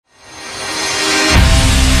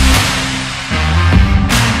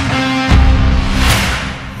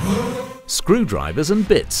screwdrivers and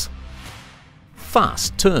bits.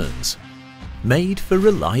 Fast turns. Made for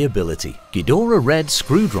reliability, GEDOREred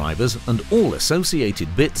screwdrivers and all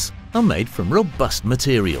associated bits are made from robust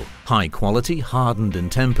material. High-quality, hardened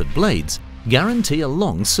and tempered blades guarantee a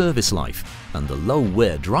long service life, and the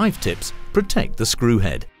low-wear drive tips protect the screw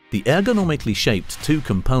head. The ergonomically shaped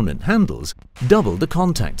two-component handles double the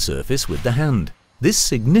contact surface with the hand. This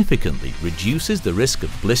significantly reduces the risk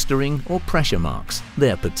of blistering or pressure marks.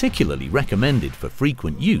 They are particularly recommended for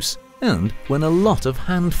frequent use and when a lot of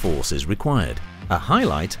hand force is required. A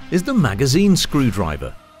highlight is the magazine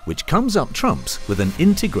screwdriver, which comes up trumps with an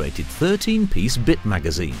integrated 13-piece bit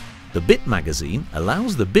magazine. The bit magazine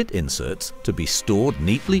allows the bit inserts to be stored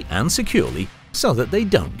neatly and securely so that they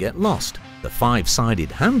don't get lost. The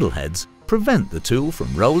 5-sided handle heads prevent the tool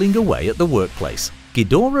from rolling away at the workplace.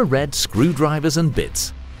 GEDOREred screwdrivers and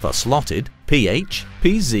bits for slotted, PH,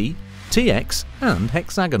 PZ, TX and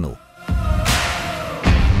hexagonal.